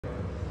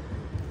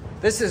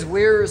This is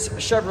Weir's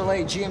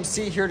Chevrolet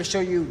GMC here to show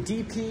you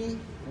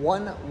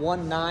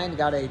DP119.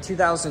 Got a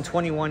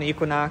 2021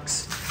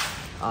 Equinox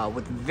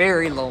with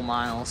very low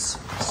miles.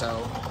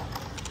 So,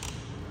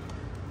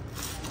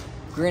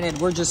 granted,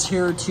 we're just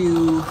here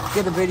to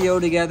get a video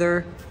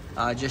together,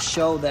 just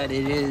show that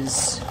it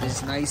is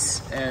as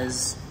nice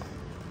as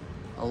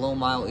a low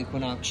mile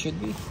Equinox should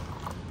be.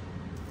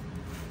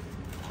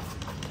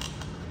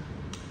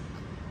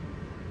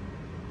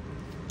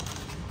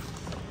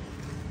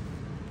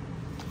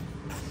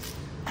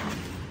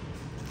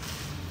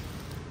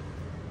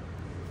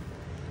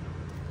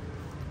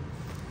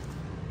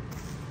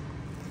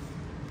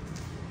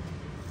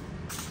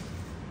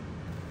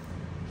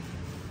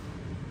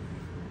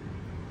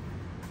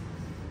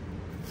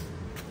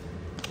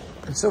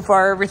 And so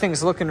far,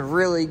 everything's looking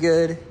really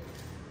good.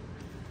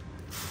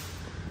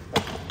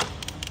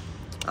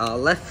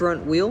 Left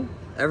front wheel,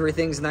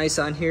 everything's nice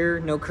on here.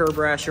 No curb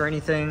rash or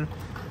anything.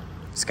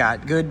 It's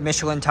got good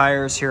Michelin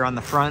tires here on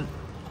the front.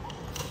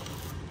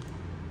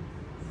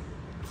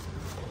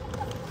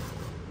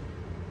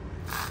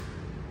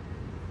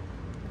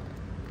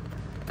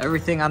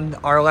 Everything on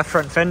our left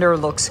front fender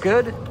looks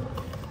good.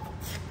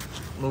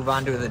 Move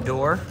on to the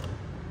door.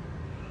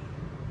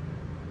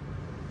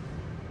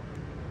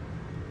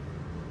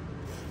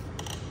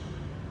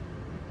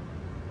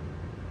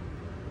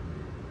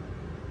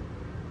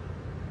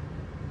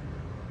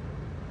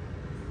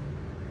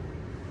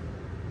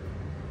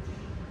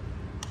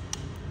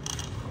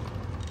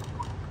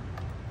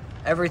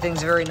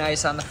 Everything's very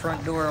nice on the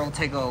front door. We'll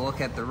take a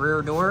look at the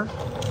rear door.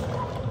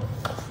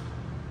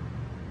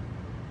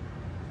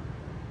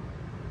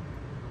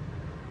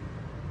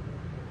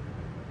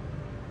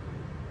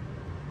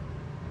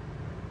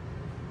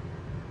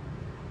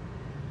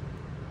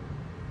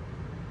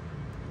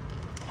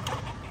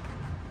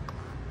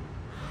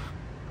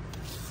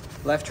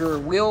 Left rear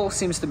wheel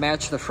seems to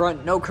match the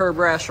front. No curb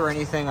rash or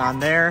anything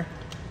on there.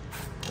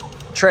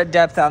 Tread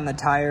depth on the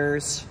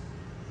tires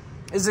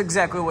is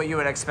exactly what you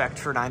would expect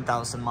for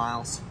 9,000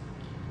 miles.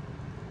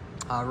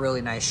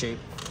 Really nice shape.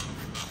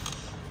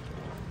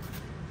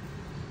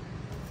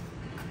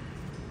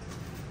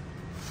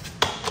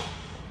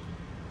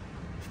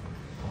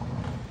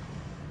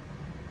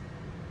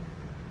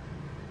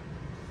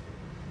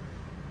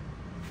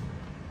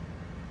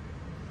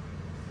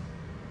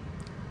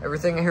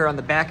 Everything here on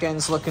the back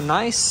end's looking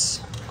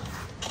nice.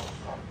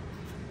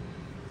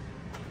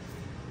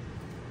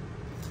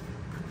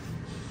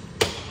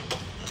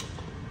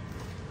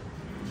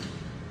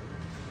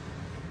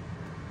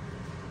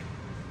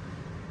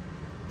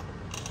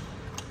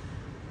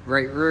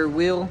 Right rear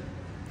wheel,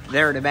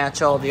 there to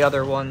match all the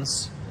other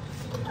ones.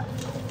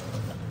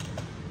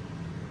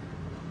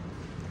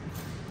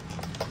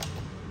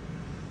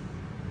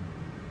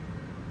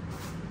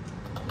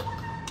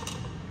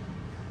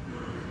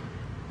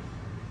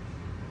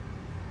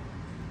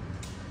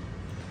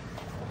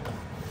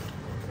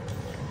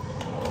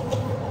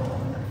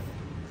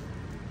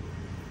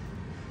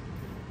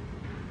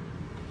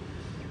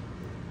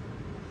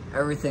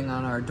 Everything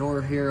on our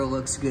door here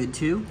looks good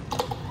too.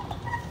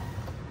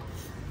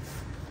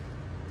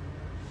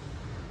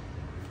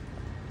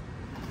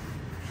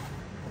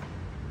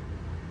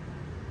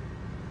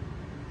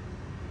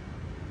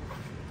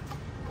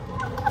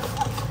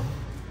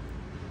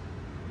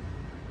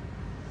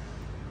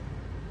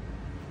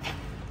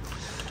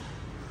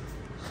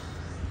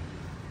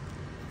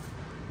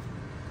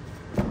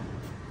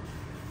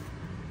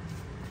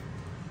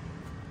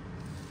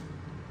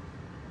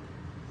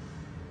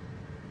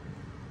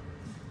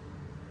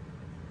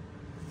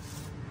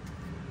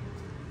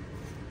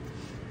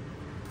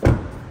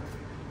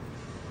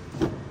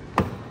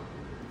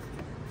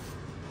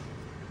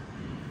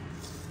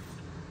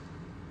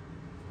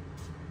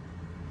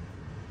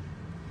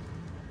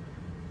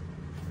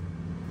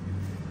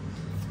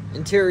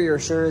 Interior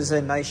sure is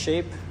in nice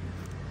shape,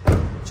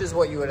 which is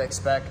what you would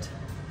expect.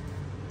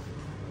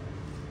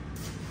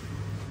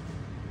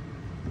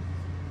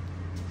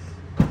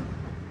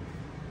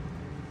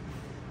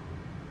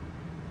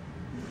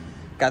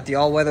 Got the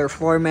all-weather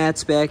floor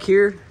mats back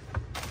here.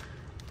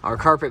 Our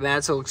carpet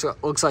mats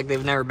looks like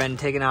they've never been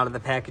taken out of the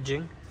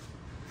packaging.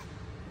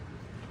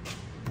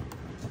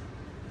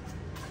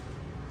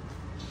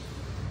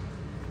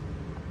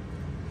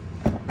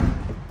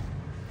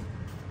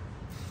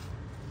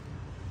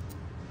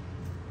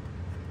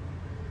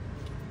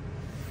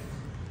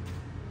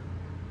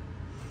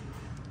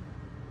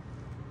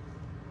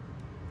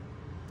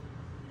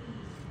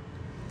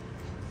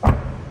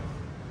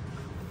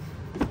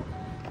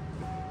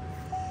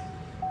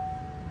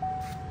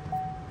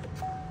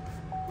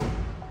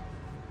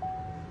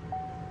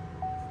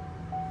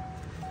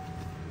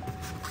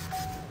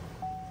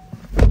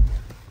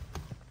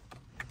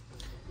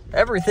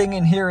 Everything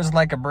in here is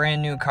like a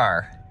brand new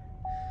car.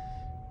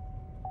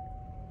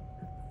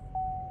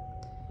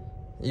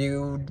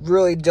 You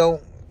really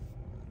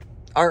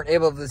aren't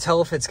able to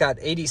tell if it's got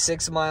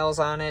 86 miles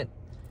on it,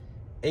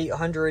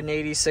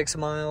 886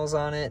 miles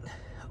on it,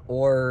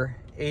 or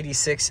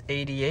 86,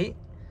 88.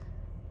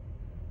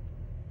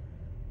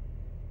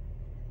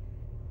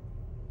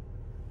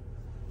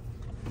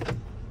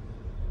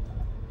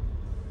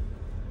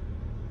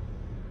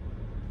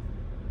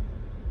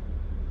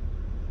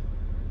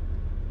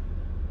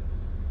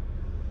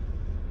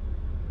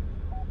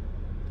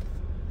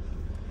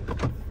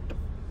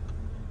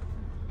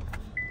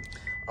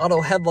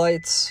 Auto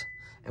headlights,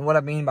 and what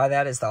I mean by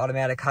that is the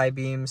automatic high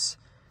beams.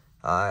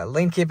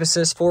 Lane keep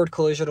assist, forward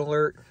collision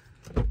alert.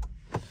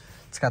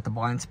 It's got the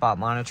blind spot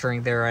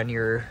monitoring there on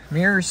your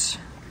mirrors.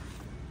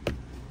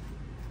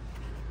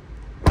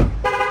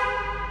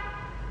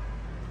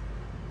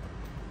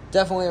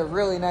 Definitely a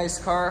really nice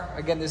car.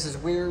 Again, this is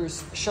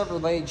Weir's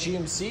Chevrolet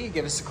GMC.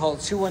 Give us a call at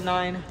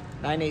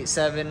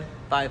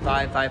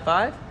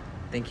 219-987-5555.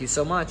 Thank you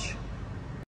so much.